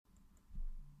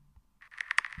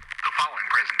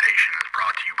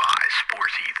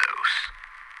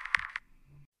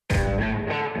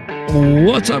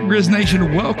What's up, Grizz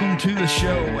Nation? Welcome to the show.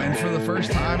 And for the first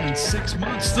time in 6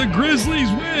 months, the Grizzlies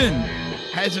win.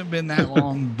 Hasn't been that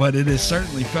long, but it has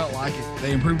certainly felt like it.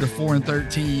 They improved to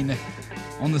 4-13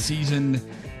 on the season.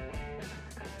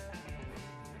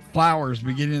 Flowers,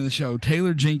 beginning of the show.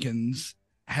 Taylor Jenkins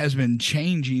has been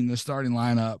changing the starting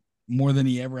lineup more than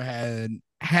he ever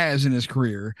has in his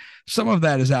career. Some of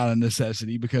that is out of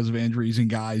necessity because of injuries and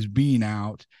guys being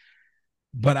out.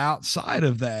 But outside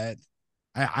of that,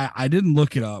 I didn't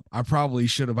look it up. I probably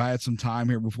should have. I had some time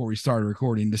here before we started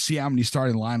recording to see how many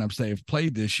starting lineups they have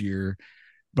played this year,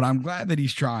 but I'm glad that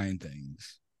he's trying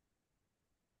things.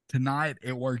 Tonight,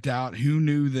 it worked out. Who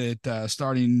knew that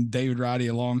starting David Roddy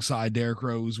alongside Derrick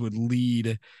Rose would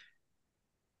lead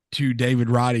to David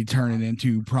Roddy turning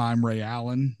into prime Ray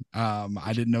Allen?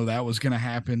 I didn't know that was going to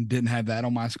happen. Didn't have that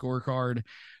on my scorecard,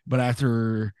 but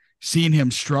after seeing him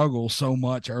struggle so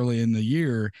much early in the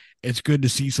year, it's good to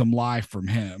see some life from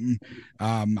him.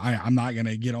 I'm not going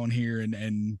to get on here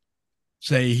and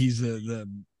say he's the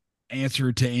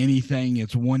answer to anything.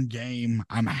 It's one game.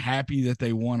 I'm happy that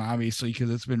they won, obviously, because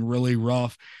it's been really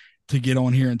rough to get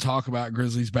on here and talk about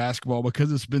Grizzlies basketball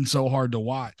because it's been so hard to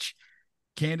watch.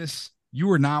 Candace, you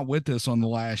were not with us on the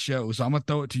last show, so I'm going to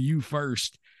throw it to you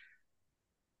first.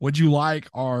 What'd you like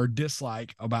or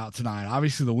dislike about tonight?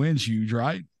 Obviously, the win's huge,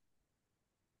 right?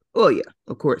 Oh yeah,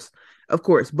 of course.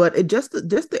 But just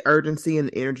the urgency and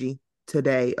the energy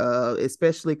today,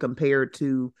 especially compared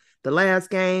to the last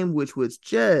game, which was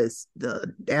just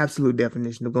the absolute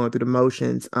definition of going through the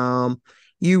motions.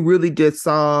 You really just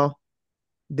saw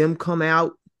them come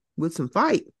out with some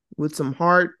fight, with some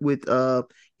heart, with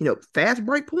fast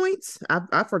break points.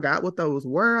 I forgot what those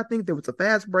were. I think there was a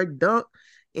fast break dunk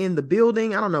in the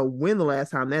building. I don't know when the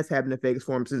last time that's happened in Vegas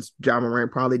for him since John Moran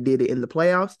probably did it in the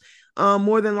playoffs.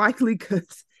 More than likely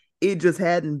because it just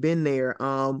hadn't been there.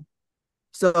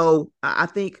 So I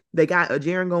think they got a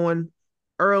Jaren going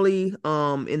early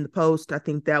in the post. I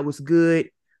think that was good.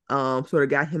 Sort of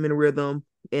got him in a rhythm,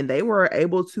 and they were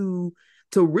able to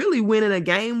really win in a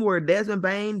game where Desmond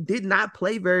Bane did not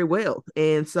play very well.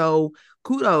 And so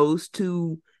kudos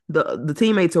to the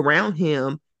teammates around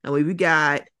him. And we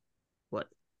got what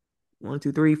 1,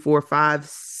 2, 3, 4, 5,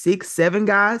 6, 7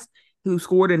 guys who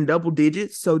scored in double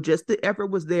digits. So just the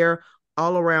effort was there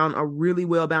all around. A really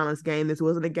well balanced game. This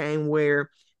wasn't a game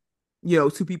where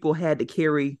two people had to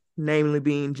carry, namely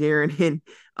being Jaren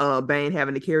and Bane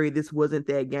having to carry. This wasn't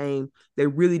that game. They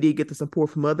really did get the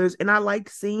support from others, and I liked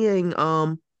seeing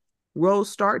Rose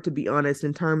start. To be honest,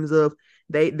 in terms of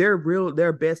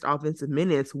their best offensive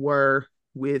minutes were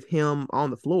with him on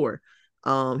the floor.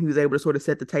 He was able to sort of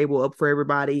set the table up for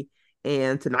everybody.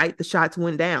 And tonight the shots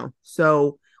went down.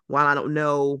 So while I don't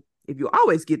know if you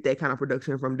always get that kind of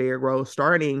production from Derrick Rose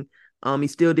starting, he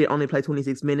still did only play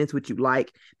 26 minutes, which you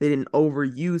like. They didn't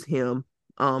overuse him.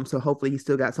 So hopefully he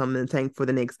still got something in the tank for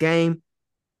the next game.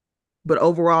 But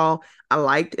overall, I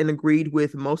liked and agreed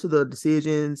with most of the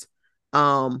decisions,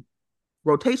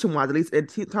 rotation wise, at least in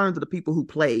terms of the people who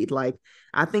played. Like,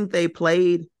 I think they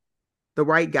played the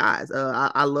right guys.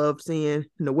 I love seeing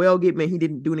Noel Gitman. He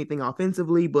didn't do anything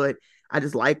offensively, but I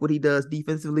just like what he does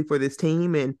defensively for this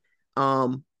team. And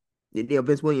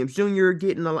Vince Williams Jr.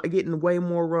 getting way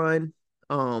more run.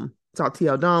 Sati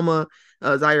Aldama,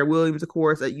 Zaire Williams, of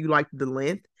course. You like the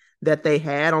length that they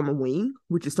had on the wing,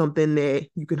 which is something that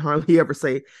you can hardly ever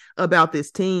say about this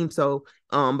team. So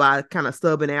by kind of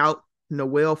stubbing out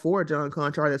Noel for John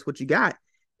Conchar, that's what you got.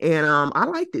 And I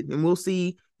liked it. And we'll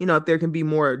see, if there can be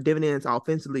more dividends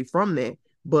offensively from that.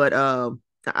 But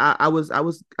I was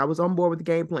on board with the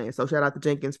game plan. So shout out to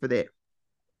Jenkins for that.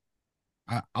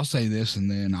 I'll say this, and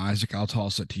then Isaac, I'll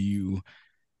toss it to you.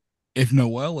 If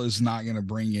Noel is not going to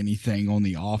bring anything on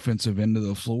the offensive end of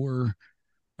the floor,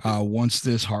 once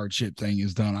this hardship thing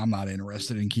is done, I'm not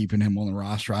interested in keeping him on the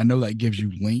roster. I know that gives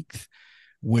you length,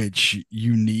 which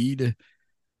you need,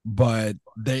 but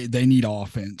they need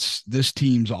offense. This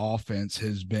team's offense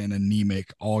has been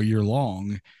anemic all year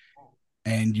long,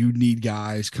 and you need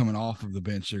guys coming off of the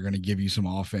bench that are going to give you some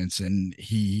offense. And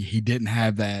he didn't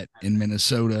have that in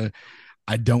Minnesota.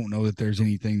 I don't know that there's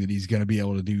anything that he's going to be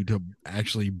able to do to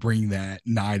actually bring that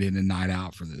night in and night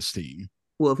out for this team.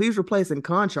 Well, if he's replacing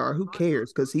Conchar, who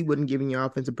cares? Because he wasn't giving you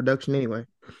offensive production anyway.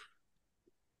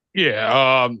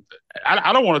 Yeah,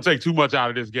 I don't want to take too much out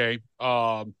of this game,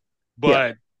 Yeah.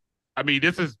 but I mean,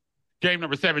 this is game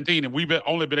number 17, and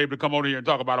only been able to come over here and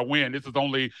talk about a win. This is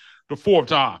only the fourth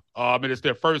time, and it's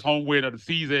their first home win of the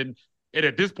season. And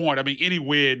at this point, I mean, any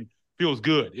win feels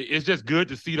good. It's just good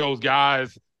to see those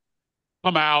guys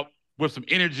come out with some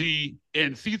energy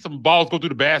and see some balls go through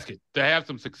the basket to have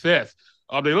some success.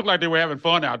 They look like they were having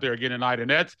fun out there again tonight,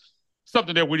 and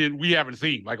something that we haven't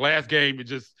seen. Like last game, it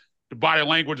just the body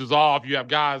language is off. You have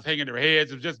guys hanging their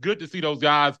heads. It's just good to see those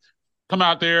guys come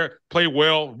out there, play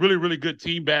well. Really, really good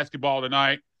team basketball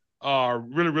tonight.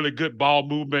 Really, really good ball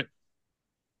movement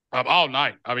all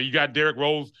night. I mean, you got Derrick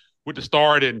Rose with the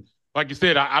start, and like you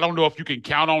said, I don't know if you can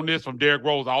count on this from Derrick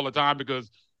Rose all the time because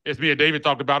as me and David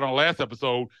talked about on the last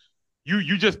episode,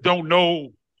 you just don't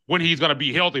know when he's going to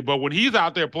be healthy. But when he's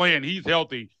out there playing, he's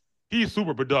healthy. He's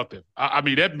super productive. I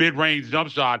mean, that mid-range jump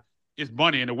shot is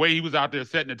money, and the way he was out there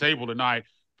setting the table tonight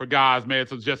for guys, man,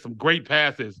 so just some great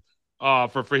passes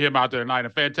for him out there tonight. A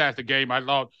fantastic game. I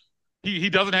thought he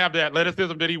doesn't have the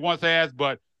athleticism that he once has,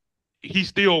 but he's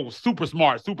still super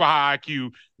smart, super high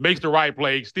IQ, makes the right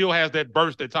play, still has that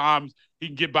burst at times. He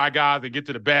can get by guys and get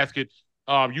to the basket.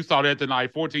 You saw that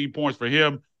tonight, 14 points for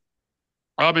him.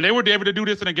 And they were able to do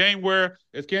this in a game where,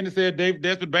 as Candace said,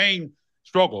 Desmond Bane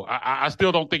struggled. I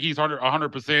still don't think he's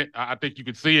 100%. I think you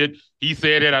could see it. He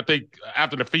said it, I think,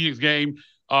 after the Phoenix game.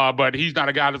 But he's not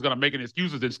a guy that's going to make any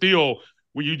excuses. And still,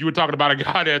 when you were talking about a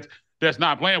guy that's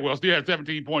not playing well, still had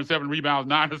 17.7 rebounds,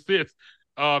 9 assists,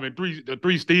 and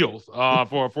three steals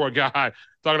for a guy.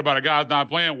 Talking about a guy's not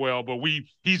playing well, but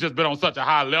he's just been on such a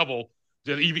high level.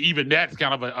 Just even that's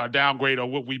kind of a downgrade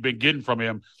on what we've been getting from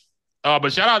him.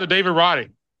 But shout out to David Roddy.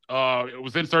 It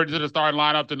was inserted into the starting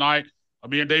lineup tonight.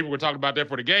 Me and David were talking about that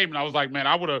for the game, and I was like, man,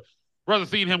 I would have rather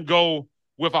seen him go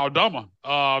with Aldama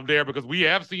there because we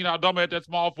have seen Aldama at that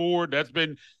small forward. That's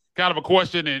been kind of a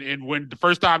question. And when the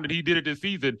first time that he did it this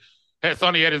season,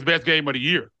 Sonny had his best game of the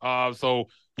year. So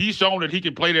he's shown that he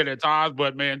can play that at times.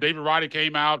 But, man, David Roddy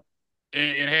came out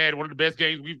and had one of the best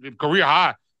games, career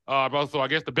high. So I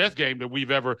guess the best game that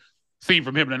we've ever seen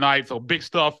from him tonight. So big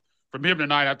stuff from him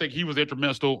tonight. I think he was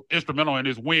instrumental in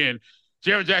his win.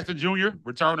 Jared Jackson Jr.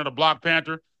 returning to block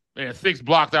Panther. Man, 6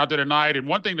 blocks out there tonight. And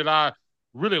one thing that I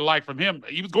really like from him,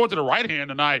 he was going to the right hand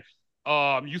tonight.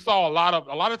 You saw a lot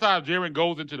of times Jared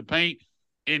goes into the paint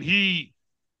and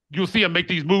you'll see him make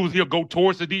these moves. He'll go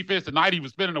towards the defense. Tonight he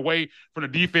was spinning away from the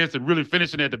defense and really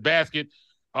finishing at the basket.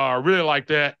 Really like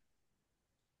that.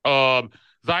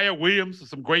 Zaire Williams,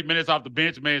 some great minutes off the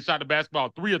bench, man. Shot the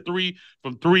basketball 3 of 3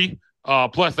 from 3,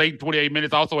 plus 8 in 28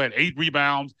 minutes. Also had 8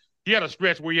 rebounds. He had a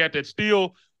stretch where he had that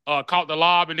steal, caught the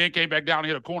lob, and then came back down and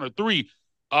hit a corner 3.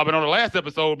 But on the last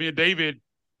episode, me and David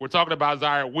were talking about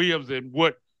Zaire Williams and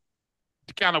what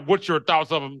your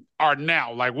thoughts of him are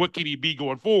now. Like, what can he be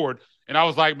going forward? And I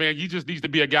was like, man, he just needs to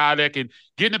be a guy that can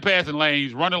get in the passing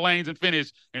lanes, run the lanes and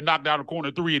finish and knock down a corner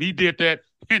 3. And he did that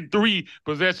in 3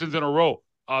 possessions in a row.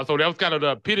 So that was kind of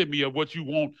the epitome of what you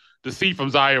want to see from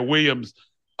Zaire Williams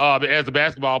as a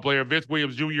basketball player. Vince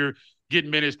Williams Jr.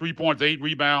 getting minutes, 3 points, 8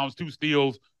 rebounds, 2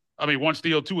 steals. 1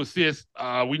 steal, 2 assists.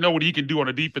 We know what he can do on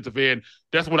the defensive end.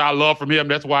 That's what I love from him.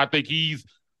 That's why I think he's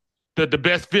the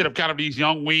best fit of kind of these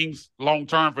young wings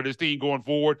long-term for this team going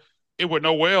forward. It would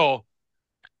know well.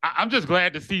 I'm just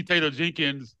glad to see Taylor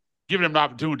Jenkins giving him an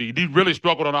opportunity. He really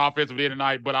struggled on the offensive end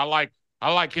tonight, but I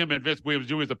like him and Vince Williams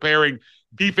Jr. as a pairing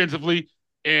defensively.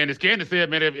 And as Candace said,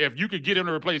 man, if you could get him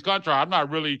to replace Contra, I'm not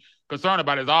really concerned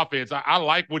about his offense. I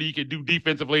like what he can do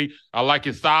defensively. I like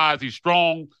his size. He's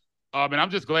strong. And I'm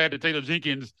just glad that Taylor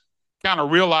Jenkins kind of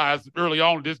realized early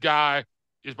on this guy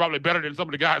is probably better than some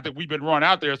of the guys that we've been running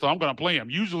out there, so I'm going to play him.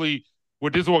 Usually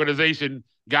with this organization,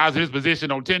 guys in his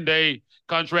position on 10-day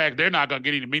contracts, they're not going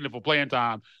to get any meaningful playing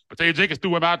time. But Taylor Jenkins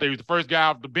threw him out there. He was the first guy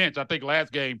off the bench, I think,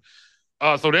 last game.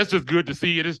 So that's just good to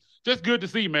see. It is just good to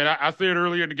see, man. I said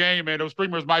earlier in the game, man, those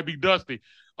streamers might be dusty,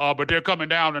 but they're coming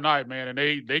down tonight, man,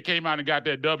 and they came out and got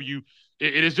that W.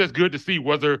 It is just good to see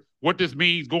what this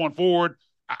means going forward.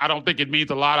 I don't think it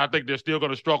means a lot. I think they're still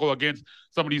going to struggle against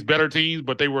some of these better teams,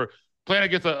 but they were playing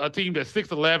against a team that's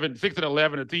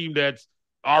 6-11, a team that's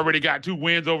already got 2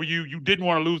 wins over you. You didn't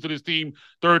want to lose to this team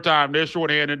third time. They're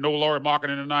shorthanded, no Laurie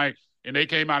Marketing tonight, and they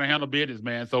came out and handled business,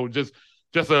 man. So just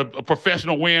a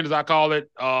professional win, as I call it.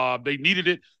 They needed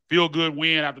it. Feel-good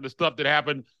win after the stuff that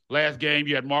happened last game.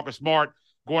 You had Marcus Smart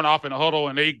going off in a huddle,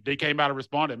 and they came out and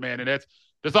responded, man. And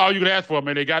that's all you could ask for,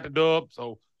 man. They got the dub,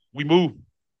 so we move.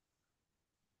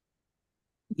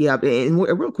 Yeah, and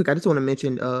real quick, I just want to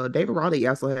mention David Roddy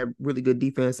also had really good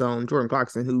defense on Jordan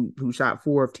Clarkson, who shot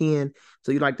 4 of 10.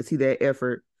 So you'd like to see that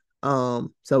effort.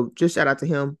 So just shout out to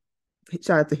him.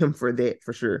 Shout out to him for that,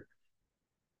 for sure.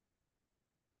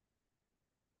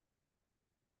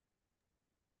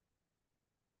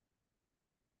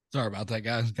 Sorry about that,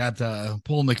 guys. Got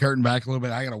pulling the curtain back a little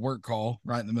bit. I got a work call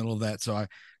right in the middle of that, so I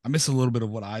missed a little bit of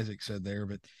what Isaac said there.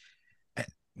 But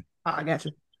I got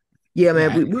you. Yeah,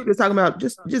 man. We were just talking about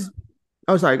just.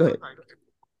 Oh, sorry. Go ahead.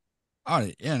 Oh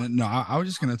yeah, no. I was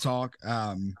just gonna talk.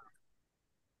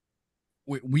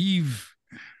 we've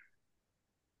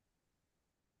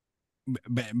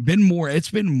been more,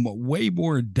 it's been way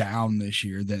more down this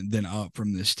year than up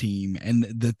from this team. And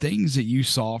the things that you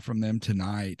saw from them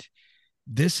tonight,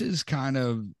 this is kind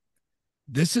of,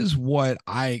 this is what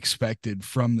I expected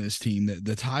from this team,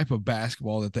 the type of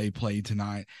basketball that they played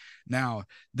tonight. Now,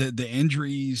 the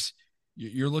injuries,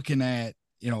 you're looking at,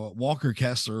 Walker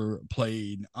Kessler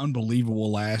played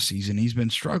unbelievable last season. He's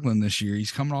been struggling this year.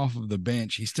 He's coming off of the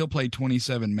bench. He still played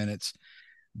 27 minutes,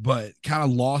 but kind of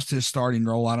lost his starting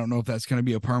role. I don't know if that's going to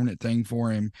be a permanent thing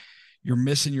for him. You're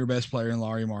missing your best player in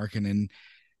Lauri Markkanen,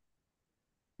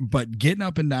 but getting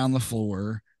up and down the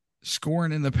floor,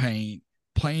 scoring in the paint,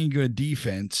 playing good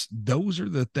defense, those are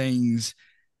the things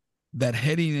that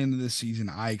heading into the season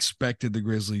I expected the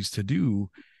Grizzlies to do.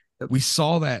 We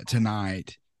saw that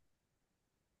tonight.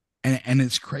 And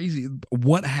it's crazy.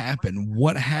 What happened?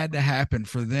 What had to happen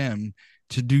for them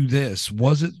to do this?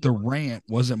 Was it the rant?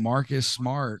 Was it Marcus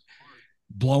Smart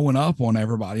blowing up on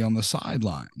everybody on the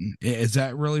sideline? Is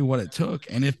that really what it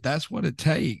took? And if that's what it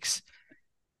takes,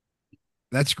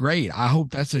 that's great. I hope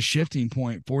that's a shifting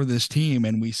point for this team.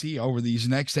 And we see over these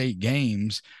next 8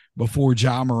 games before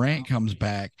Ja Morant comes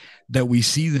back that we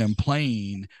see them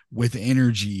playing with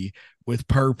energy, with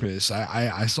purpose.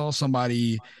 I saw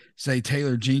somebody say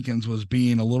Taylor Jenkins was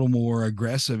being a little more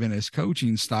aggressive in his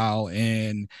coaching style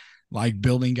and like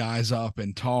building guys up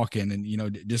and talking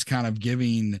and, just kind of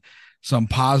giving some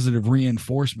positive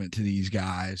reinforcement to these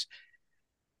guys.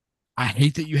 I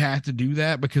hate that you have to do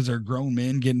that because they're grown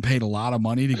men getting paid a lot of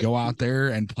money to go out there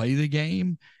and play the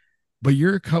game. But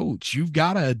you're a coach. You've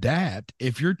got to adapt.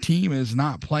 If your team is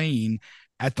not playing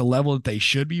at the level that they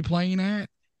should be playing at,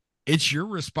 it's your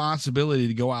responsibility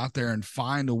to go out there and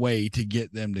find a way to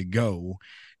get them to go.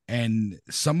 And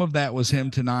some of that was him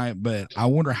tonight, but I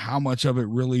wonder how much of it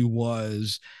really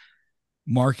was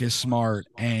Marcus Smart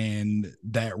and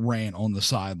that rant on the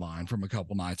sideline from a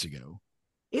couple nights ago.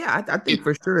 Yeah, I think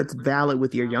for sure it's valid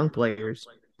with your young players,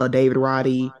 David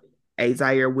Roddy,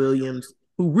 Zaire Williams,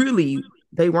 who really,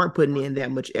 they weren't putting in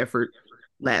that much effort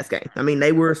last game. I mean,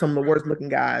 they were some of the worst looking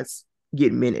guys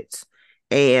getting minutes.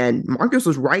 And Marcus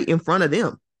was right in front of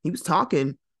them. He was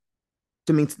talking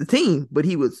to the team, but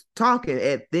he was talking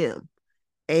at them.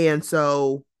 And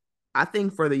so I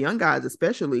think for the young guys,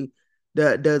 especially,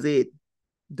 does it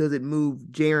move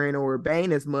Jaren or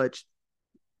Bane as much?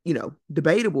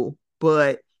 Debatable.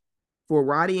 But for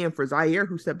Roddy and for Zaire,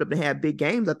 who stepped up and had big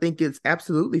games, I think it's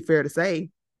absolutely fair to say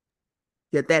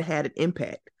that had an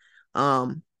impact.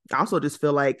 I also just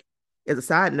feel like, as a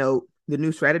side note, the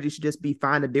new strategy should just be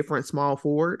find a different small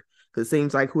forward, because it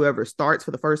seems like whoever starts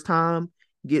for the first time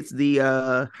gets the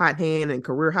hot hand and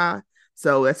career high.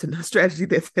 So that's a strategy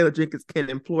that Taylor Jenkins can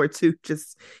employ to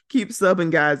just keep subbing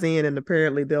guys in, and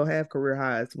apparently they'll have career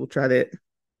highs. We'll try that.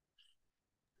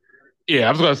 Yeah,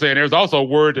 I was going to say, there's also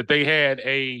word that they had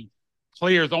a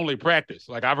players-only practice.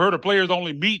 Like, I've heard of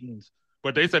players-only meetings,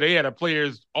 but they said they had a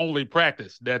players-only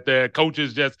practice, that the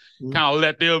coaches just kind of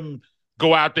let them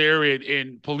go out there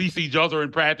and police each other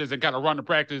in practice and kind of run the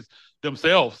practice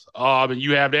themselves. And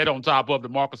you have that on top of the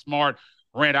Marcus Smart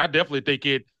rant. I definitely think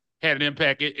it had an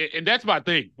impact. And that's my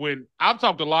thing. When I've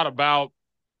talked a lot about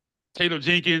Taylor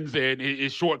Jenkins and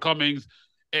his shortcomings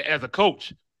as a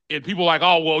coach, and people are like,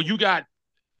 oh, well, you got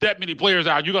that many players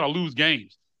out, you're going to lose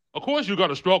games. Of course, you're going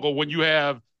to struggle when you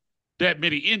have that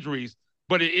many injuries,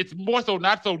 but it's more so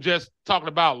not so just talking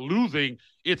about losing.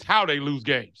 It's how they lose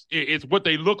games. It's what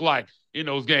they look like in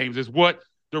those games. It's what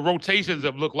the rotations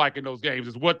have looked like in those games.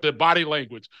 It's what the body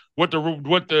language, what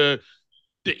the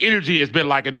energy has been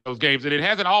like in those games, and it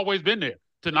hasn't always been there.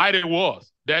 Tonight it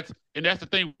was. That's the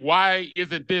thing. Why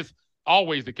isn't this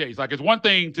always the case? Like, it's one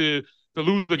thing to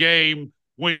lose the game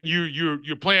when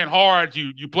you're playing hard,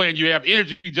 you have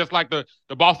energy, just like the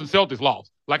Boston Celtics lost.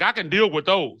 Like, I can deal with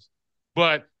those.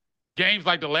 But games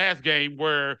like the last game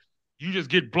where you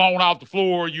just get blown off the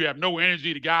floor, you have no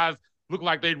energy, the guys look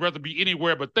like they'd rather be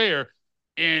anywhere but there.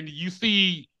 And you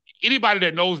see, anybody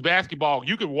that knows basketball,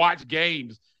 you can watch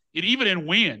games, and even in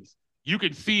wins, you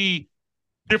can see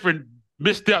different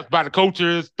missteps by the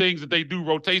coaches, things that they do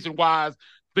rotation-wise,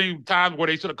 times where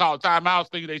they should have called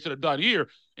timeouts, things they should have done here.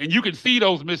 And you can see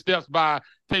those missteps by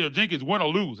Taylor Jenkins, win or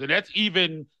lose. And that's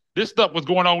even – this stuff was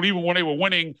going on even when they were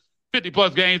winning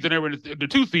 50-plus games and they were in the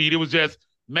 2 seed. It was just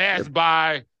masked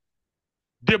by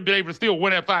them being able to still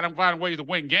win and find ways to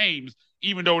win games,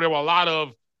 even though there were a lot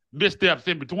of missteps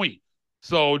in between.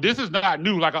 So this is not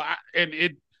new. And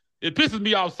it pisses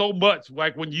me off so much,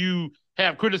 like when you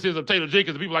have criticism of Taylor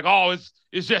Jenkins, people are like, oh,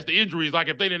 it's just the injuries. Like,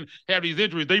 if they didn't have these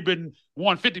injuries, they've been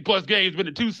won 50-plus games, been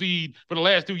a 2 seed for the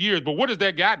last 2 years. But what has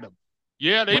that gotten them?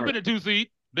 Yeah, they've Right. been a 2 seed.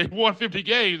 They've won 50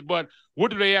 games, but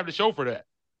what do they have to show for that?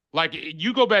 Like,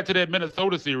 you go back to that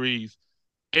Minnesota series,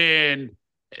 and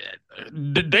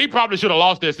they probably should have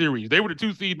lost that series. They were the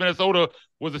 2 seed. Minnesota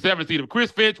was the 7 seed. If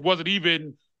Chris Finch wasn't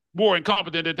even more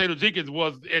incompetent than Taylor Jenkins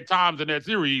was at times in that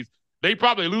series, they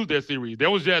probably lose that series.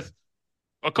 There was just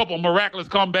a couple of miraculous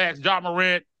comebacks. John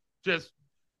Morant just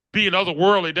being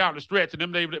otherworldly down the stretch, and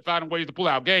them they finding ways to pull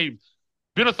out games.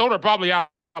 Minnesota probably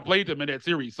outplayed them in that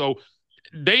series. So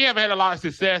they have had a lot of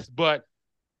success, but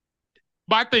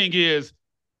my thing is,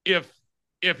 if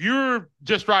you're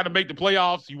just trying to make the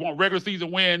playoffs, you want regular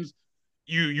season wins,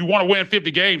 you want to win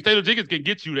 50 games, Taylor Jenkins can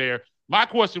get you there. My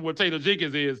question with Taylor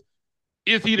Jenkins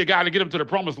is he the guy to get him to the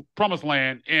promised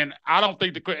land? And I don't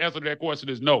think the answer to that question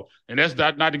is no. And that's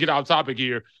not to get off topic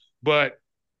here, but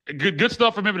good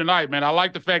stuff from him tonight, man. I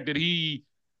like the fact that he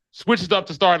switches up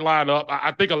to starting lineup.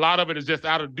 I think a lot of it is just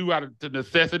out of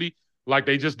necessity. Like,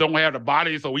 they just don't have the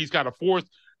body, so he's kind of forced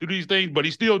to do these things, but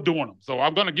he's still doing them. So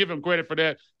I'm going to give him credit for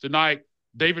that tonight.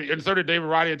 David inserted David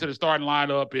Roddy into the starting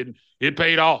lineup, and it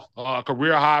paid off.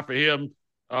 Career high for him.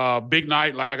 Big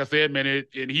night, like I said, man.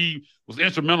 And he was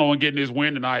instrumental in getting his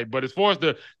win tonight. But as far as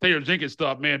the Taylor Jenkins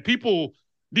stuff, man, people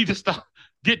need to stop.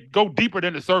 Go deeper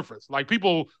than the surface. Like,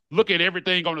 people look at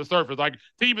everything on the surface. Like,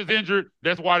 team is injured,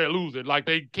 that's why they're losing. Like,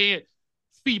 they can't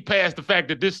see past the fact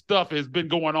that this stuff has been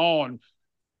going on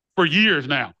for years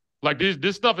now. Like,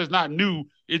 this stuff is not new.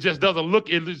 It just doesn't look.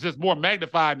 It's just more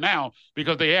magnified now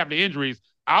because they have the injuries.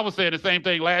 I was saying the same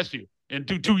thing last year and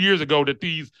two years ago, that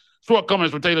these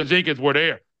shortcomings for Taylor Jenkins were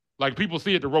there. Like, people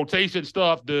see it, the rotation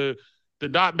stuff, the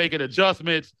not making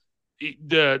adjustments,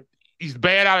 he's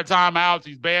bad out of timeouts,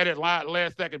 he's bad at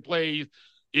last second plays.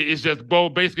 It's just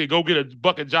basically go get a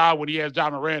bucket job when he has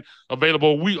John Morant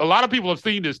available. A lot of people have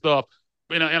seen this stuff,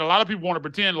 and a lot of people want to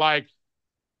pretend like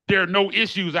there are no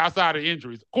issues outside of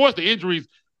injuries. Of course, the injuries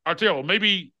are terrible.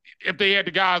 Maybe if they had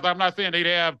the guys, I'm not saying they'd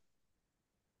have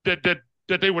that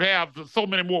they would have so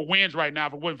many more wins right now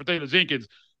if it wasn't for Taylor Jenkins.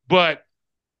 But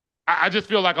I just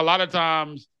feel like a lot of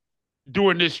times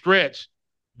during this stretch,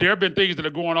 there have been things that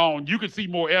are going on. You can see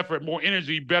more effort, more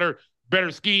energy, better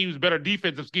schemes, better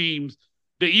defensive schemes.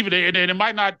 And it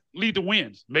might not lead to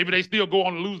wins. Maybe they still go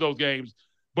on to lose those games.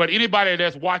 But anybody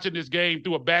that's watching this game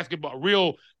through a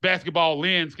real basketball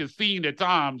lens can see at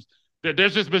times that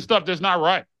there's just been stuff that's not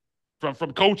right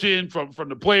from coaching, from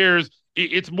the players.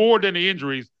 It's more than the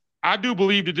injuries. I do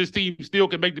believe that this team still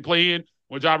can make the play-in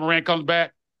when John Morant comes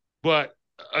back. But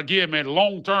again, man,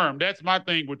 long term, that's my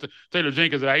thing with Taylor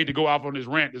Jenkins. I hate to go off on this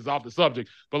rant. It's off the subject.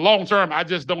 But long term, I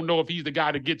just don't know if he's the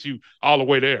guy to get you all the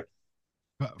way there.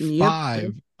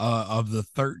 5 of the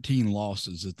 13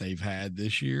 losses that they've had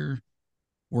this year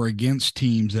were against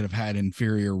teams that have had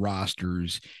inferior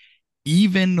rosters,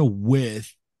 even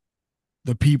with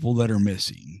the people that are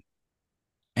missing.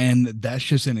 And that's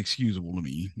just inexcusable to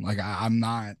me. Like, I'm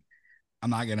not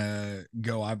gonna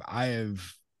go. I have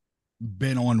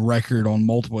been on record on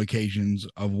multiple occasions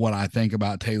of what I think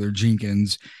about Taylor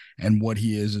Jenkins and what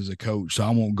he is as a coach. So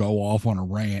I won't go off on a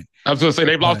rant. I was going to say,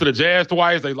 they've lost to the Jazz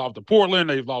twice. They lost to Portland.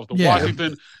 They've lost to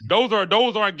Washington. Those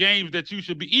aren't games that you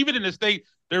should be, even in the state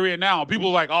they're in now. People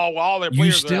are like, oh, well, all their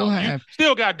players you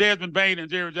still got Desmond Bain and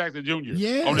Jerry Jackson Jr. on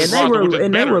this roster, which is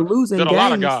better than a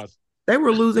lot of guys. They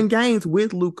were losing games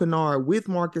with Luke Kennard, with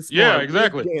Marcus Smart. Yeah,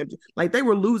 exactly. Like, they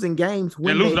were losing games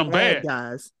when they had bad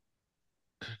guys.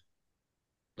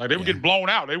 Like, they were getting blown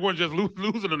out. They weren't just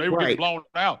losing them. They were getting blown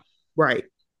out. Right.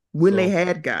 When they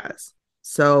had guys.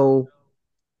 So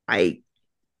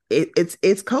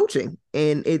it's coaching.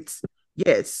 And it's,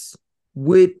 yes,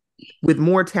 with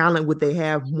more talent, would they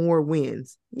have more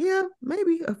wins? Yeah,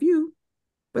 maybe a few.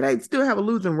 But they'd still have a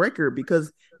losing record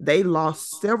because they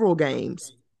lost several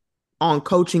games on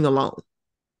coaching alone.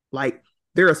 Like,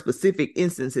 there are specific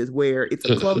instances where it's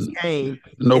a close game.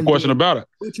 No question about it.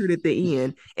 Featured at the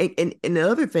end. And the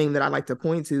other thing that I like to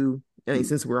point to, I mean,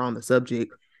 since we're on the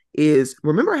subject, is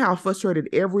remember how frustrated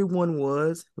everyone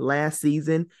was last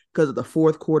season because of the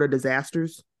fourth quarter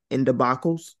disasters and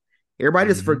debacles? Everybody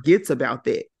just forgets about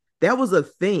that. That was a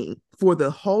thing for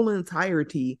the whole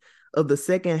entirety of the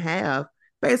second half.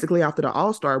 Basically, after the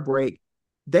All-Star break,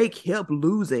 they kept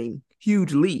losing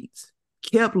huge leads,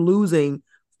 kept losing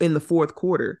in the fourth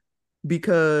quarter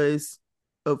because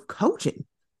of coaching.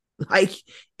 Like,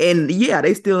 and yeah,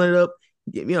 they still ended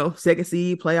up, second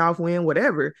seed, playoff win,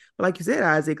 whatever. But like you said,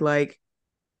 Isaac, like,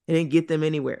 it didn't get them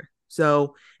anywhere.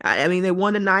 So, I mean, they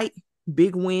won tonight,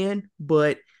 big win,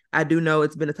 but I do know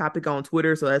it's been a topic on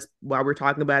Twitter, so that's why we're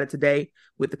talking about it today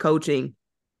with the coaching.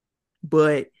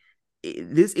 But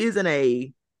this isn't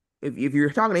if you're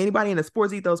talking to anybody in the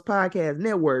Sports Ethos Podcast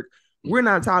Network, We're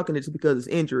not talking it just because it's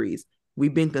injuries.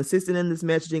 We've been consistent in this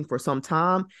messaging for some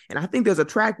time. And I think there's a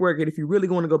track record, if you really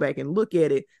want to go back and look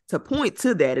at it, to point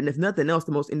to that. And if nothing else,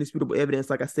 the most indisputable evidence,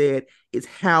 like I said, is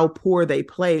how poor they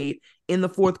played in the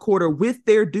fourth quarter with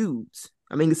their dudes.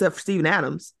 I mean, except for Steven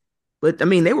Adams. But I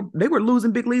mean, they were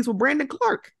losing big leads with Brandon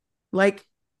Clark. Like,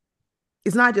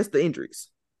 it's not just the injuries.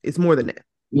 It's more than that.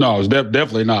 No, it's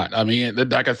definitely not. I mean,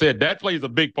 like I said, that plays a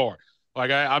big part.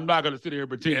 Like I'm not going to sit here and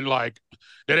pretend like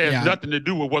that has nothing to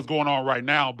do with what's going on right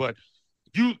now. But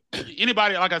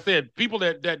anybody, like I said, people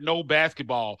that know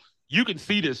basketball, you can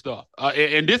see this stuff.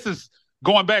 And this is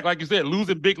going back, like you said,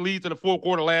 losing big leads in the fourth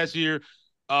quarter last year,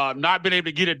 not being able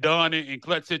to get it done in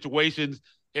clutch situations,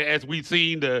 as we've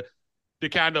seen the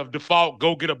kind of default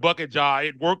go get a bucket job.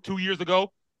 It worked 2 years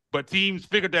ago, but teams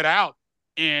figured that out,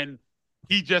 and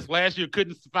he just last year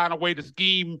couldn't find a way to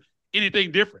scheme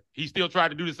anything different. He still tried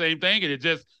to do the same thing, and it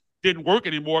just didn't work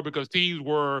anymore because teams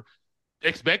were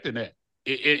expecting that.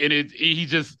 He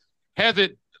just has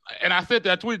it. And I said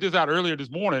that, I tweeted this out earlier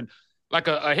this morning. Like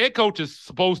a head coach is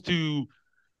supposed to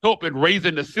help in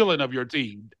raising the ceiling of your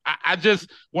team. I just,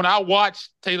 when I watch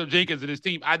Taylor Jenkins and his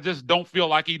team, I just don't feel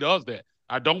like he does that.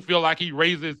 I don't feel like he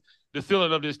raises the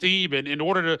ceiling of this team. And in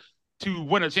order to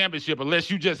win a championship, unless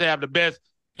you just have the best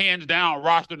hands down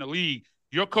roster in the league,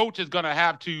 your coach is going to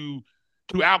have to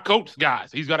outcoach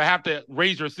guys. He's going to have to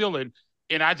raise your ceiling.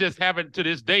 And I just haven't, to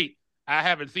this date, I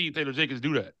haven't seen Taylor Jenkins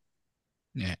do that.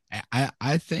 Yeah,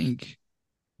 I think,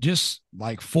 just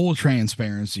like full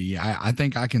transparency, I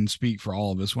think I can speak for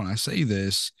all of us when I say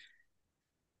this.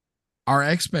 Our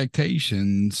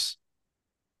expectations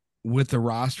with the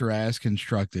roster as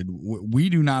constructed, we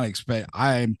do not expect.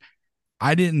 I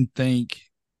didn't think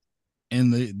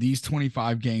in these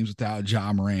 25 games without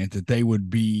Ja Morant that they would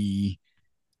be.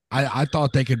 I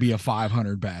thought they could be a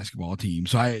 500 basketball team.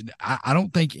 So I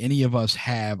don't think any of us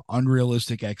have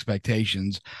unrealistic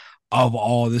expectations of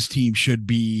this team should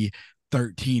be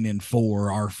 13-4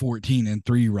 or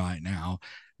 14-3 right now.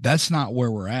 That's not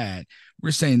where we're at.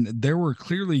 We're saying there were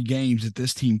clearly games that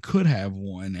this team could have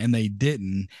won and they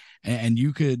didn't. And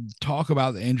you could talk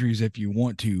about the injuries if you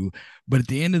want to, but at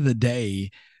the end of the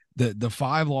day, the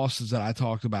 5 losses that I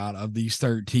talked about of these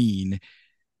 13,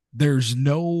 there's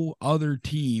no other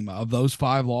team of those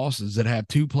 5 losses that have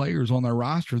 2 players on their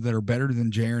roster that are better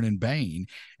than Jaren and Bane.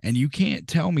 And you can't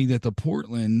tell me that the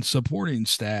Portland supporting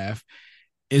staff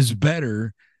is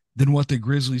better than what the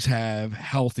Grizzlies have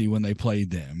healthy when they played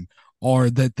them, or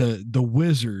that the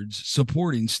Wizards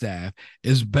supporting staff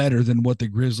is better than what the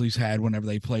Grizzlies had whenever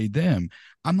they played them.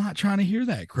 I'm not trying to hear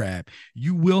that crap.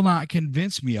 You will not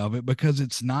convince me of it because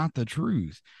it's not the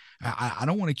truth. I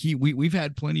don't want to keep, we've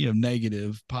had plenty of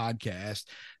negative podcasts.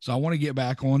 So I want to get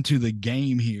back onto the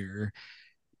game here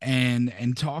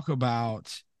and talk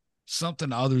about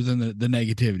something other than the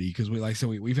negativity. Because like I said,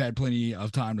 we've had plenty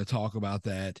of time to talk about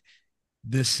that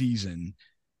this season.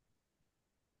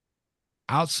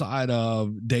 Outside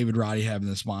of David Roddy having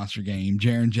this monster game,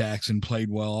 Jaren Jackson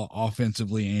played well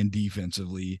offensively and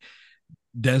defensively.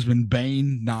 Desmond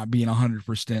Bane not being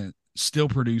 100%, still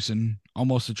producing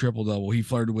almost a triple-double. He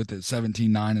flirted with it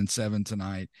 17, 9, and 7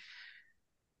 tonight.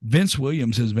 Vince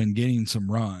Williams has been getting some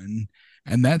run,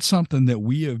 and that's something that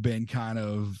we have been kind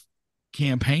of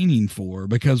campaigning for,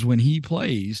 because when he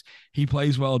plays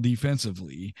well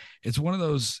defensively. It's one of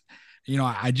those,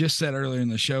 I just said earlier in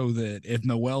the show that if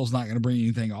Noel's not going to bring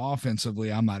anything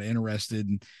offensively, I'm not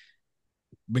interested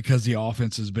because the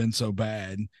offense has been so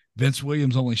bad. Vince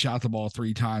Williams only shot the ball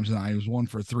 3 times tonight. He was 1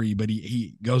 for 3, but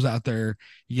he goes out there,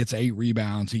 he gets 8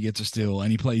 rebounds, he gets a steal,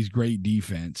 and he plays great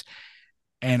defense.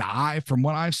 And from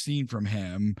what I've seen from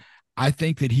him, I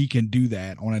think that he can do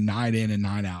that on a night in and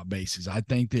night out basis. I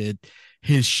think that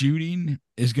his shooting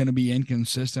is going to be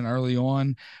inconsistent early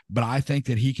on, but I think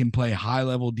that he can play high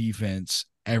level defense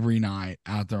every night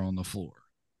out there on the floor.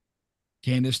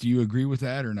 Candace, do you agree with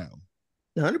that or no?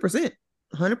 100%.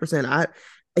 100%.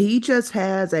 He just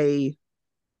has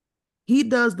he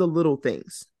does the little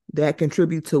things that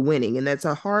contribute to winning, and that's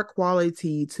a hard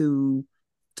quality to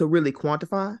really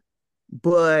quantify.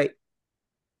 But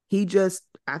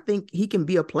I think he can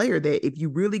be a player that, if you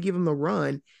really give him a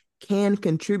run, can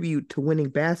contribute to winning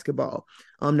basketball.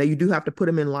 Now you do have to put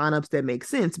him in lineups that make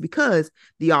sense, because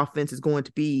the offense is going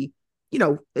to be,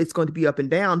 it's going to be up and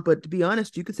down. But to be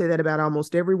honest, you could say that about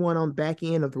almost everyone on the back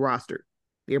end of the roster.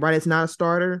 Everybody that's not a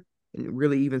starter, and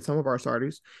really even some of our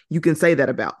starters, you can say that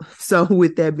about. So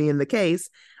with that being the case,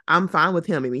 I'm fine with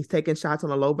him. I mean, he's taking shots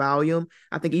on a low volume.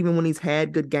 I think even when he's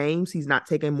had good games, he's not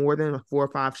taking more than 4 or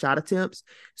 5 shot attempts.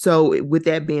 So with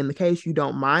that being the case, you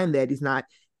don't mind that he's not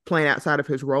playing outside of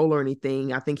his role or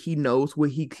anything. I think he knows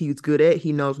what he's good at.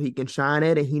 He knows what he can shine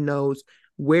at, and he knows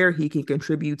where he can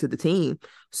contribute to the team.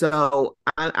 So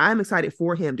I'm excited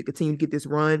for him to continue to get this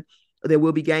run. There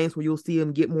will be games where you'll see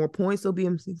him get more points. There'll be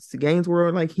games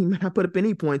where like he might not put up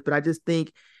any points, but I just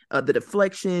think the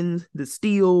deflections, the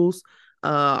steals,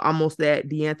 almost that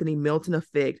DeAnthony Melton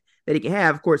effect that he can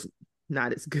have. Of course,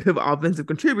 not as good of an offensive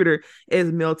contributor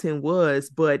as Melton was,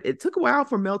 but it took a while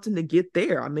for Melton to get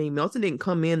there. I mean, Melton didn't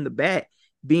come in the bat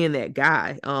being that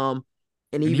guy.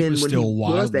 And even when he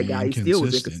was that guy, he still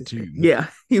was inconsistent. Too. Yeah,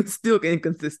 he was still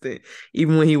inconsistent,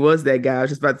 even when he was that guy. I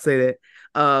was just about to say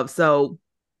that. So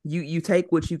you take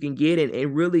what you can get,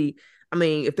 and really, I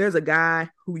mean, if there's a guy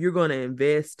who you're going to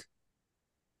invest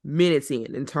minutes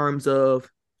in terms of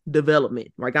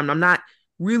development, like I'm not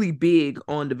really big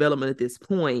on development at this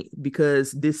point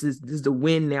because this is the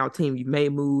win now team. You've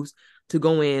made moves to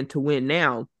go in to win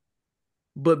now,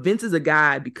 but Vince is a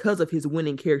guy because of his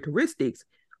winning characteristics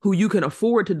who you can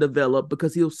afford to develop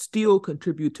because he'll still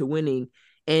contribute to winning.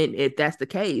 And if that's the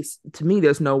case, to me,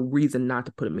 there's no reason not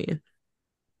to put him in.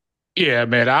 Yeah,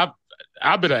 man,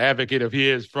 I've been an advocate of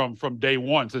his from day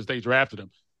one since they drafted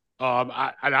him.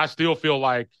 I still feel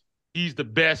like he's the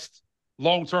best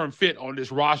long-term fit on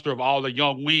this roster of all the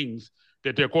young wings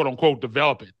that they're quote unquote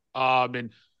developing. And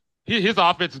his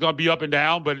offense is going to be up and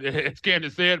down, but as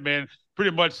Candace said, man,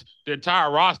 pretty much the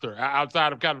entire roster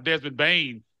outside of kind of Desmond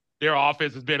Bain, their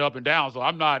offense has been up and down. So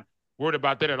I'm not worried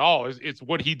about that at all. It's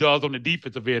what he does on the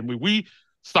defensive end. We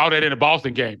saw that in the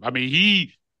Boston game. I mean,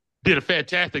 he did a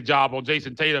fantastic job on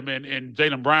Jason Tatum and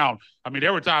Jaylen Brown. I mean,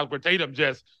 there were times where Tatum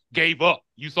just gave up.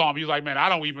 You saw him. He was like, man, I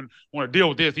don't even want to deal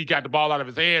with this. He got the ball out of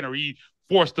his hand, or he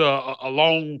forced a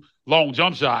long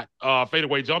jump shot,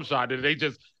 fadeaway jump shot, that they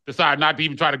just decided not to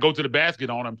even try to go to the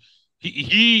basket on him.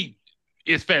 He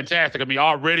is fantastic. I mean,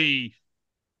 already –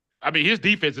 I mean, his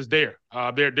defense is there.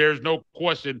 There's no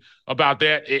question about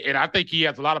that. And I think he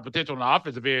has a lot of potential on the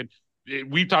offensive end.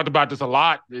 We've talked about this a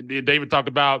lot. David talked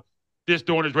about this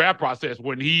during his draft process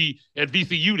when he at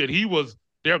VCU that he was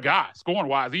their guy scoring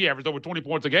wise. He averaged over 20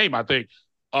 points a game, I think,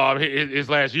 his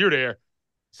last year there.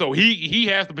 So he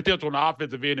has the potential on the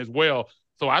offensive end as well.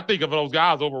 So I think of those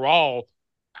guys overall,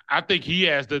 I think he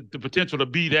has the potential to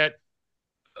be that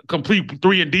complete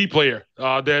 3-and-D player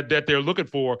that they're looking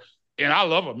for. And I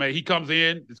love him, man. He comes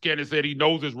in, as Candace said, he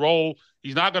knows his role.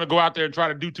 He's not going to go out there and try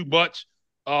to do too much.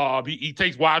 He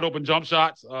takes wide open jump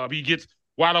shots. He gets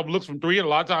wide open looks from three, and a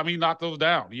lot of time he knocks those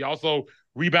down. He also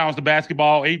rebounds the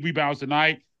basketball, 8 rebounds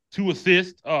tonight, 2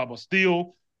 assists, a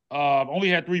steal. Only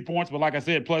had 3 points, but like I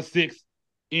said, +6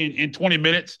 in 20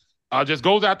 minutes. Just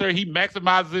goes out there. He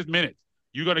maximizes his minutes.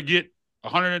 You're going to get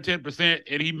 110%,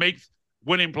 and he makes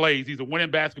winning plays. He's a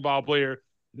winning basketball player.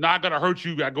 Not going to hurt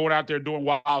you by going out there doing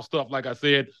wild stuff, like I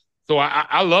said. So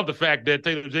I love the fact that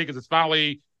Taylor Jenkins is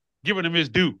finally giving him his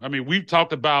due. I mean, we've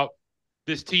talked about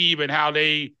this team and how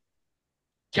they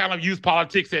kind of use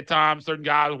politics at times. Certain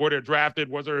guys, where they're drafted,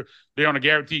 whether they're on a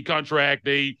guaranteed contract,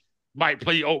 they might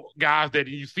play guys that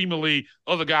you seemingly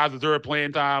other guys deserve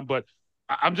playing time. But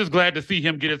I'm just glad to see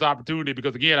him get his opportunity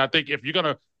because, again, I think if you're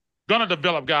gonna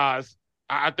develop guys,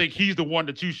 I think he's the one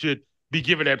that you should be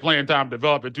given that playing time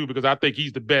developing too, because I think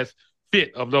he's the best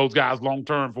fit of those guys long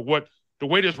term for the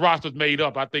way this roster's made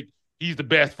up. I think he's the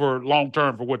best for long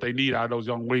term for what they need out of those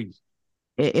young wings.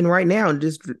 And right now,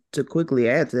 just to quickly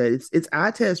add to that, it's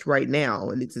eye test right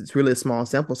now, and it's really a small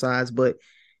sample size, but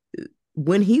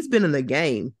when he's been in the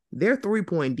game, their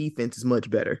 3-point defense is much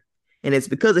better. And it's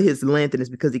because of his length, and it's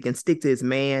because he can stick to his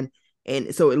man.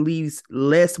 And so it leaves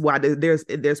less wide.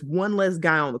 There's one less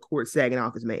guy on the court sagging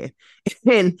off his man.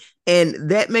 And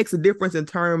that makes a difference in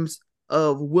terms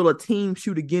of, will a team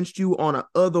shoot against you on an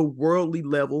otherworldly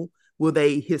level? Will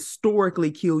they historically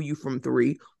kill you from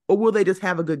 3? Or will they just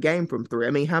have a good game from 3?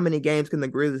 I mean, how many games can the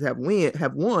Grizzlies have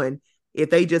won if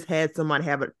they just had somebody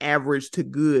have an average to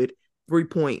good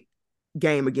 3-point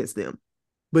game against them?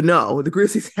 But no, the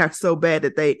Grizzlies are so bad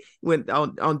that they went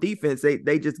on defense.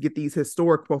 They just get these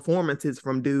historic performances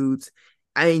from dudes.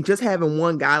 I mean, just having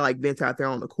one guy like Vince out there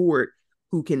on the court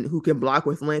who can block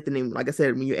with length, and then, like I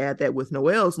said, when you add that with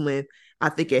Noel's length, I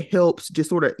think it helps just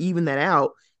sort of even that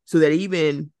out, so that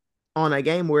even on a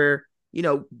game where, you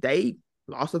know, they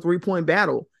lost a 3-point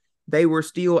battle, they were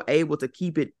still able to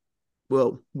keep it.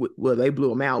 Well, they blew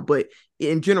them out, but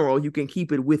in general, you can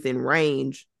keep it within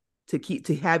range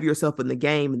to have yourself in the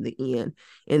game in the end.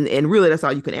 And really that's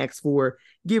all you can ask for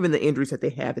given the injuries that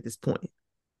they have at this point.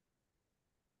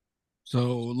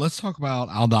 So let's talk about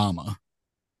Aldama.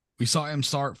 We saw him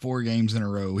start 4 games in a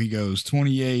row. He goes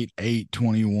 28, 8,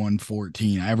 21,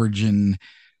 14, averaging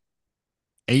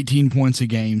 18 points a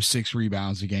game, 6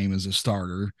 rebounds a game as a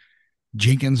starter.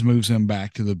 Jenkins moves him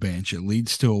back to the bench. It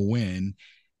leads to a win.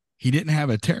 He didn't have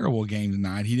a terrible game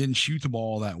tonight. He didn't shoot the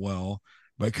ball that well,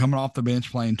 but coming off the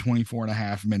bench playing 24 and a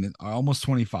half minutes, almost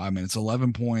 25 minutes,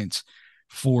 11 points,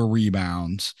 4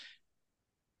 rebounds.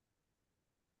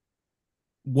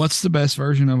 What's the best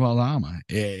version of Aldama?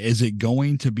 Is it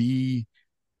going to be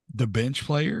the bench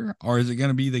player, or is it going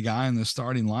to be the guy in the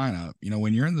starting lineup?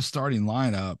 When you're in the starting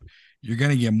lineup, you're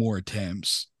going to get more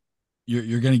attempts.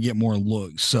 You're going to get more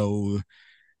looks. So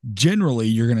generally,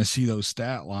 you're going to see those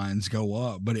stat lines go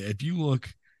up. But if you look,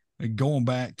 going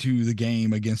back to the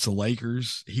game against the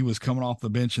Lakers, he was coming off the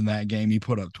bench in that game. He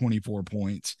put up 24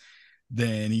 points.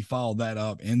 Then he followed that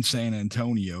up in San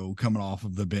Antonio coming off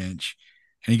of the bench,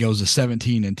 and he goes to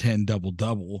 17 and 10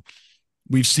 double-double.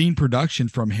 We've seen production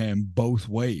from him both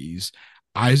ways.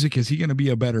 Isaac, is he going to be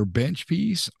a better bench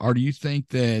piece, or do you think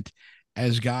that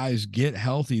as guys get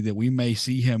healthy that we may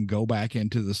see him go back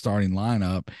into the starting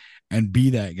lineup and be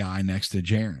that guy next to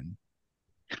Jaren?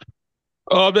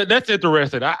 That's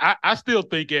interesting. I still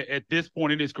think at this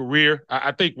point in his career,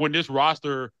 I think when this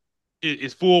roster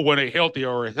is full, when they're healthy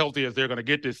or as healthy as they're going to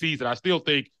get this season, I still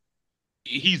think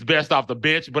he's best off the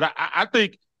bench. But I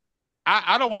think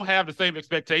I don't have the same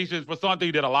expectations for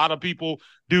something that a lot of people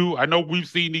do. I know we've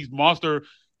seen these monster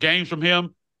games from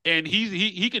him, and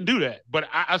he can do that. But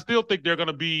I still think they're going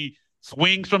to be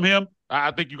swings from him.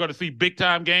 I think you're going to see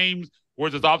big-time games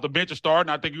where it's off the bench or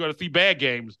starting. I think you're going to see bad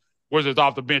games where it's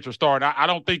off the bench or starting. I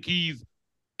don't think he's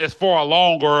as far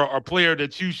along or a player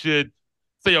that you should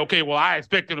say, okay, well, I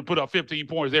expect him to put up 15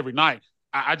 points every night.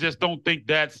 I just don't think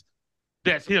that's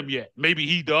him yet. Maybe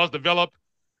he does develop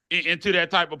into that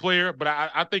type of player, but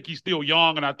I think he's still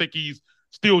young, and I think he's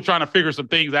still trying to figure some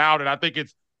things out, and I think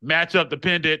it's matchup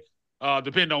dependent,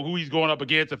 depending on who he's going up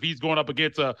against. If he's going up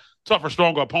against a tougher,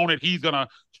 stronger opponent, he's going to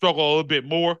struggle a little bit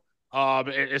more,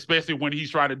 especially when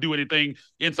he's trying to do anything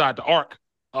inside the arc,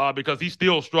 because he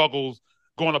still struggles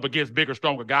going up against bigger,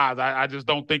 stronger guys. I just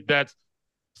don't think that's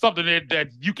something that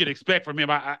you can expect from him.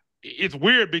 It's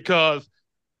weird because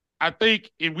I think,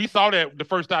 and we saw that the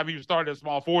first time he started at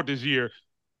small forward this year,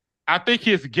 I think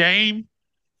his game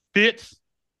fits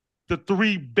the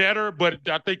three better, but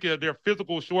I think there are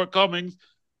physical shortcomings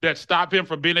that stop him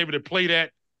from being able to play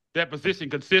that position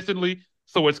consistently.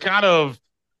 So he's kind of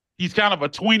a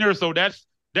tweener. So that's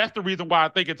the reason why I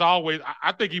think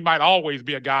I think he might always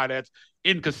be a guy that's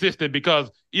inconsistent, because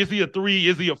is he a 3?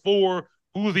 Is he a 4?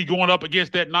 Who is he going up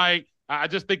against that night? I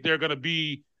just think there are going to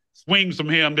be swings from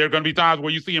him. There are going to be times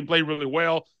where you see him play really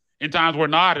well and times where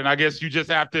not. And I guess you just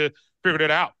have to figure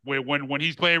that out. When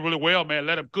he's playing really well, man,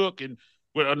 let him cook. And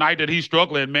with a night that he's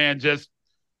struggling, man, just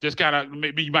kind of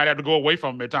maybe you might have to go away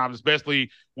from him at times, especially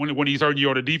when he's hurting you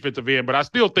on the defensive end. But I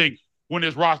still think when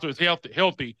his roster is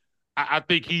healthy, I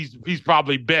think he's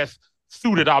probably best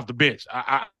suited off the bench.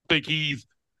 I think he's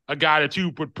a guy that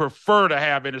you would prefer to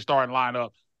have in the starting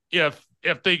lineup if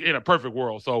they in a perfect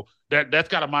world. So that's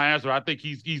kind of my answer. I think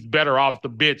he's better off the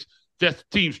bench, just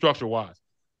team structure wise.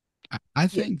 I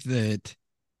think that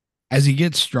as he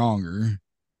gets stronger,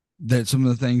 that some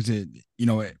of the things that,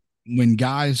 when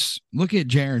guys look at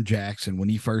Jaren Jackson when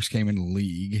he first came in the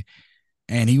league,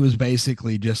 and he was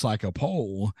basically just like a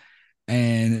pole.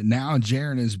 And now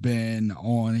Jaren has been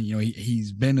on,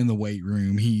 he's been in the weight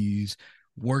room. He's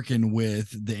working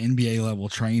with the NBA level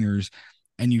trainers,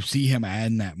 and you see him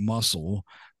adding that muscle.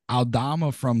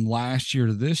 Aldama, from last year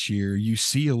to this year, you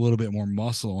see a little bit more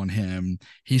muscle on him.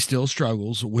 He still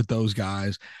struggles with those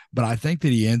guys, but I think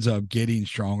that he ends up getting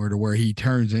stronger to where he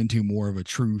turns into more of a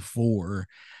true 4.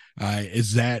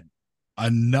 Is that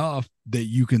enough that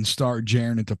you can start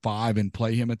Jaren at the 5 and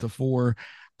play him at the 4?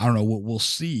 I don't know. We'll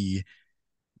see.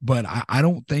 But I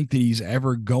don't think that he's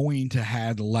ever going to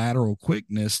have the lateral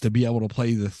quickness to be able to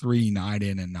play the 3 night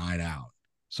in and night out.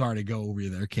 Sorry to go over you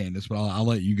there, Candace, but I'll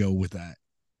let you go with that.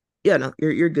 Yeah, no,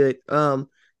 you're good.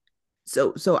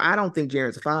 So I don't think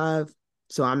Jaren's a 5,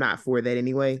 so I'm not for that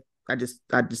anyway.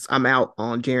 I'm out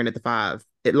on Jaren at the 5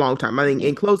 at long term. I think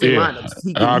in closing lineups,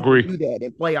 he can do that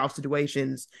in playoff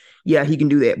situations. Yeah, he can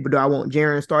do that. But do I want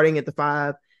Jaren starting at the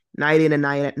 5, night in and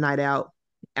night out?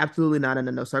 Absolutely not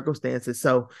under no circumstances.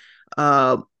 So,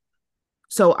 but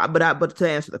to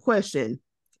answer the question,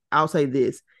 I'll say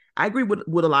this: I agree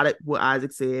with a lot of what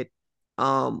Isaac said.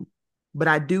 But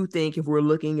I do think if we're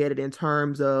looking at it in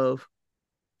terms of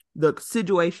the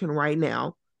situation right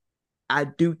now, I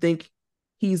do think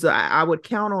I would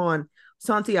count on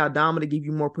Santi Aldama to give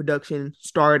you more production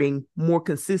starting more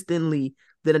consistently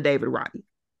than a David Roddy.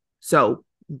 So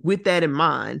with that in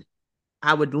mind,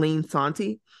 I would lean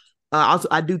Santi. Also,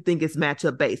 I do think it's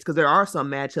matchup based because there are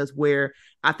some matchups where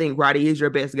I think Roddy is your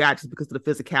best guy just because of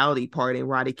the physicality part, and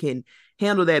Roddy can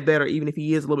handle that better, even if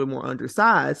he is a little bit more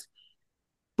undersized.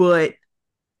 But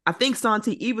I think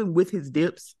Santi, even with his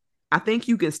dips, I think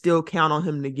you can still count on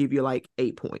him to give you like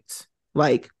 8 points.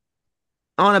 Like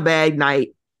on a bad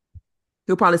night,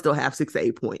 he'll probably still have 6 to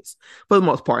 8 points for the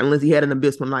most part, unless he had an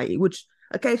abysmal night, which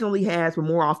occasionally has, but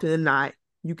more often than not,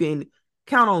 you can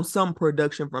count on some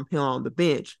production from him on the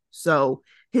bench. So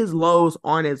his lows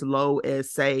aren't as low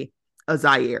as, say, a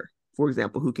Zaire, for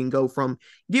example, who can go from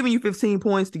giving you 15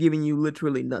 points to giving you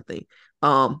literally nothing.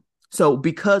 So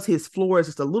because his floor is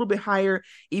just a little bit higher,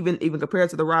 even compared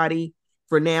to the Roddy,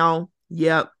 for now,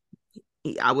 yep,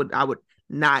 I would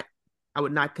not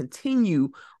continue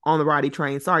on the Roddy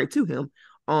train. Sorry to him.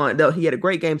 Though he had a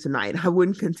great game tonight, I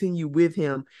wouldn't continue with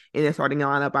him in the starting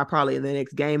lineup. I probably in the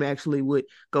next game actually would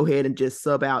go ahead and just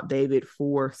sub out David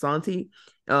for Santi.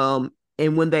 And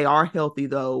when they are healthy,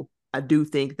 though, I do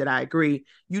think that I agree.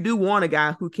 You do want a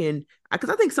guy who can, because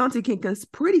I think Santi can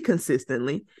pretty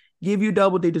consistently give you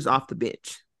double digits off the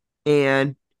bench,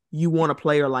 and you want a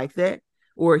player like that,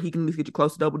 or he can at least get you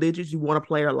close to double digits. You want a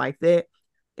player like that.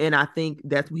 And I think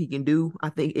that's what he can do. I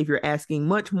think if you're asking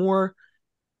much more,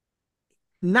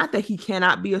 not that he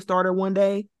cannot be a starter one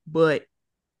day, but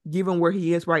given where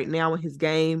he is right now in his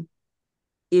game,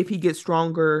 if he gets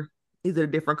stronger, is it a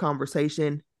different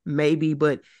conversation? Maybe,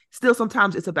 but still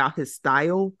sometimes it's about his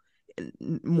style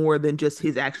more than just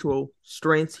his actual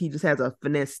strengths. He just has a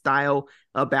finesse style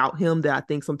about him that I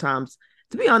think sometimes,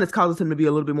 to be honest, causes him to be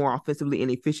a little bit more offensively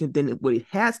inefficient than what it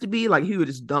has to be. Like he would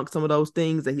just dunk some of those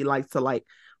things that he likes to like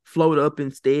float up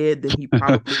instead, then he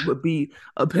probably would be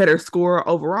a better scorer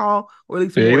overall, or at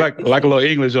least Yeah, he more like a little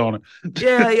English on it.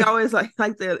 yeah, he always like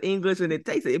the English, and it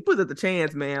puts it the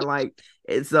chance, man. Like,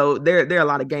 and so there are a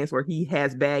lot of games where he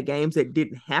has bad games that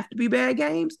didn't have to be bad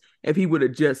games if he would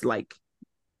have just like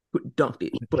dunked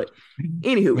it. But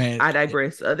anywho, Man, I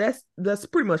digress. That's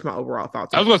pretty much my overall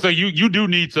thoughts. I was gonna say you do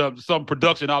need some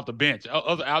production off the bench.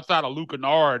 Outside of Luka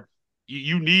Nard,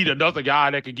 you need another guy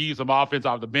that can give you some offense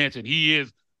off the bench, and he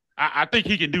is. I think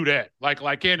he can do that.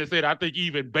 Like Candace said, I think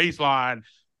even baseline,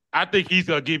 I think he's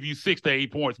gonna give you 6 to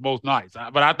 8 points most nights.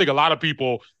 But I think a lot of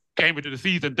people came into the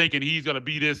season thinking he's gonna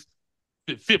be this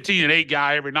 15 and 8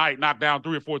 guy every night, knock down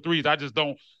 3 or 4 threes. I just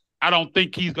don't. I don't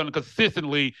think he's going to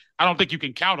consistently. I don't think you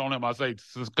can count on him. I say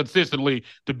consistently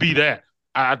to be that.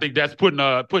 I think that's putting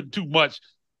too much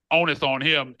onus on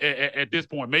him at this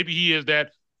point. Maybe he is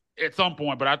that at some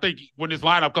point, but I think when this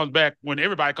lineup comes back, when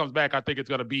everybody comes back, I think it's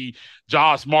going to be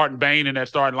Josh, Smart, and Bane in that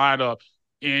starting lineup.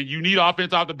 And you need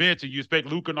offense off the bench, and you expect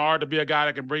Luka Nard to be a guy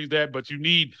that can bring that, but you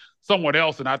need someone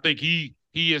else, and I think he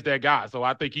is that guy. So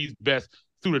I think he's best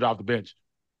suited off the bench.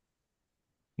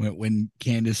 When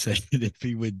Candace said if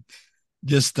he would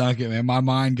just dunk it, man, my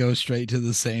mind goes straight to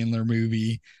the Sandler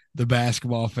movie, the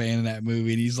basketball fan in that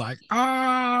movie, and he's like,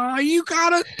 you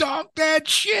gotta dunk that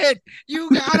shit. You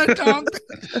gotta dunk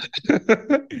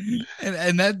that.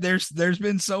 and that there's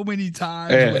been so many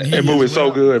times when that movie's so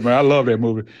good, man. I love that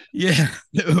movie. Yeah,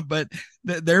 but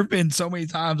there have been so many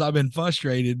times I've been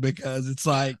frustrated because it's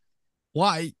like,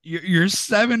 why you're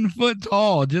 7 foot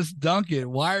tall, just dunk it.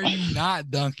 Why are you not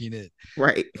dunking it?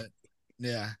 Right. But,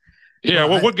 yeah. Yeah.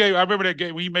 Well, what game? I remember that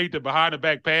game when he made the behind the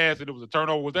back pass and it was a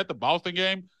turnover. Was that the Boston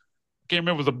game? Can't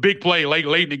remember. It was a big play late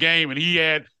in the game, and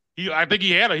I think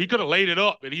he could have laid it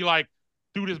up, and he like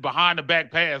threw this behind the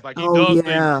back pass. Like he does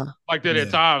things like that at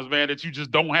times, man, that you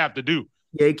just don't have to do.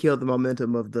 Yeah, he killed the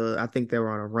momentum of I think they were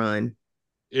on a run.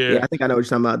 Yeah, I think I know what you're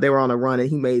talking about. They were on a run, and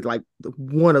he made like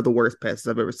one of the worst passes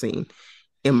I've ever seen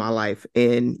in my life.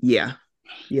 And yep,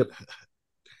 well,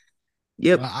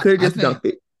 could have just dunked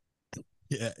it.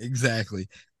 Yeah, exactly.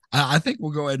 I think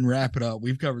we'll go ahead and wrap it up.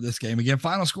 We've covered this game again.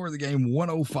 Final score of the game: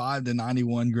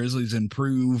 105-91. Grizzlies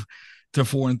improve to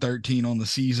 4-13 on the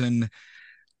season.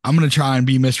 I'm going to try and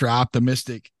be Mr.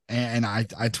 Optimistic, and I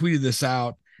tweeted this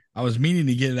out. I was meaning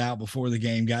to get it out before the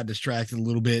game, got distracted a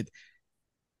little bit.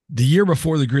 The year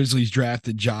before the Grizzlies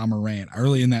drafted Ja Morant,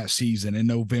 early in that season, in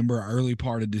November, early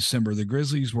part of December, the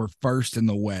Grizzlies were first in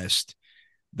the West.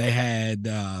 They had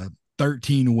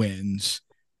 13 wins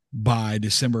by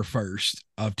December 1st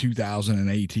of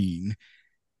 2018.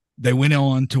 They went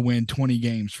on to win 20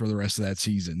 games for the rest of that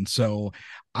season. So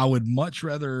I would much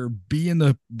rather be in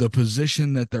the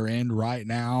position that they're in right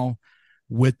now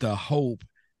with the hope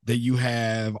that you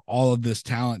have all of this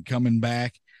talent coming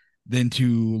back than to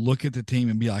look at the team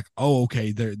and be like, oh,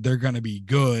 okay, they're going to be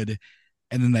good.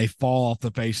 And then they fall off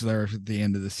the face of the earth at the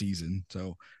end of the season.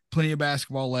 So plenty of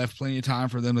basketball left, plenty of time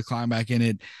for them to climb back in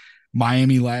it.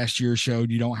 Miami last year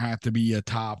showed you don't have to be a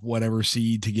top whatever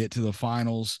seed to get to the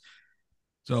finals.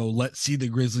 So let's see the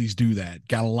Grizzlies do that.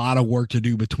 Got a lot of work to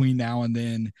do between now and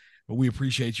then, but we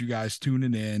appreciate you guys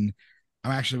tuning in.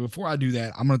 I'm actually, before I do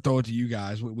that, I'm going to throw it to you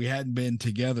guys. We hadn't been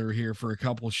together here for a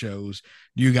couple shows.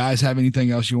 Do you guys have anything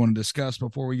else you want to discuss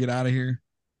before we get out of here?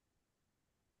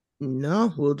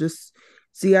 No, we'll just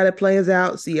see how that plays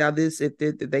out. See how this, if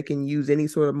they can use any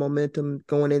sort of momentum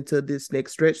going into this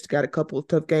next stretch. Got a couple of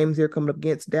tough games here coming up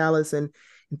against Dallas and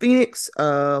Phoenix.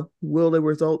 Will it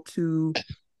result to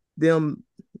them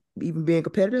even being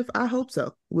competitive? I hope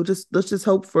so. Let's just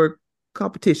hope for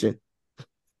competition.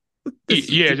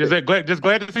 Yeah, glad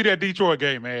to see that Detroit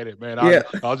game, man. Yeah.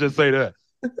 I'll just say that.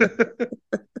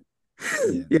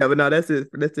 Yeah, but no, that's it.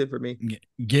 That's it for me.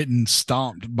 Getting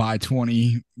stomped by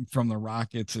 20 from the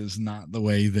Rockets is not the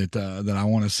way that I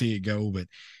want to see it go. But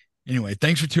anyway,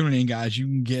 thanks for tuning in, guys. You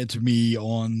can get to me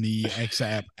on the X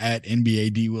app at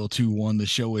NBA DWill21. The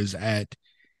show is at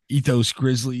Ethos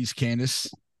Grizzlies.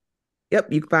 Candace.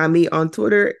 Yep, you can find me on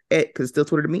Twitter because still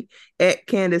Twitter to me at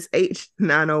Candace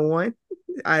H901.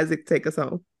 Isaac, take us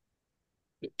home.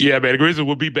 Yeah, man. The Grizzlies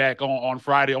will be back on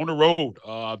Friday on the road.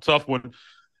 Tough one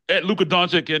at Luka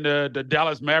Doncic and the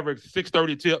Dallas Mavericks.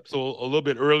 6:30 tip, so a little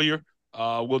bit earlier.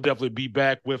 We'll definitely be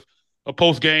back with a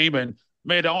post game. And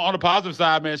man, on the positive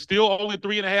side, man, still only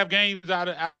 3.5 games out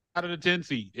of the 10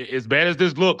 seed. As bad as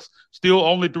this looks, still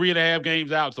only 3.5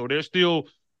 games out. So they're still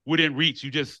within reach.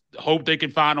 You just hope they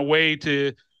can find a way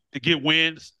to get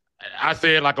wins. I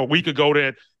said like a week ago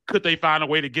that could they find a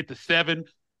way to get to 7?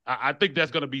 I think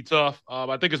that's going to be tough.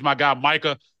 I think it's my guy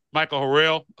Michael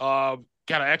Harrell kind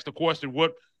of asked the question,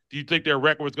 what do you think their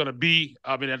record is going to be?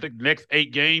 I mean, I think the next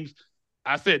 8 games.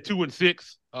 I said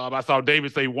 2-6. I saw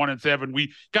David say 1-7.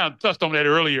 We kind of touched on that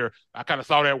earlier. I kind of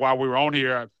saw that while we were on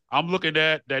here. I'm looking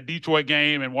at that Detroit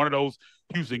game and one of those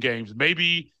Houston games.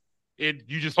 Maybe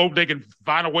you just hope they can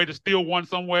find a way to steal one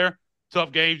somewhere.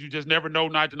 Tough games. You just never know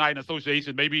night to night in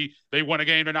association. Maybe they win a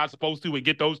game they're not supposed to and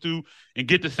get those 2 and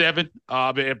get to 7.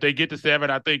 If they get to 7,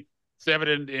 I think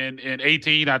 7 and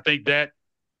 18, I think that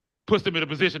puts them in a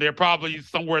position they're probably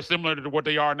somewhere similar to what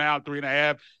they are now,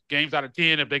 3.5 games out of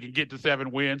 10 if they can get to 7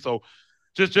 wins. So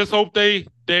just hope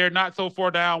they're not so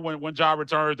far down when Ja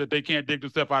returns that they can't dig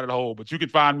themselves out of the hole. But you can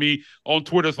find me on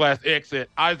Twitter/X at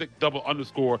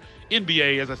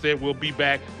Isaac_NBA. As I said, we'll be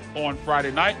back on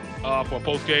Friday night for a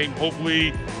post game,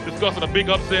 hopefully discussing a big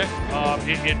upset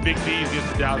in Big D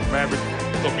against the Dallas Mavericks.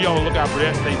 So be on the lookout for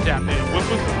that. Stay tapped in with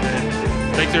us. And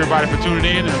thanks everybody for tuning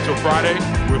in. And until Friday,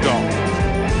 we're gone.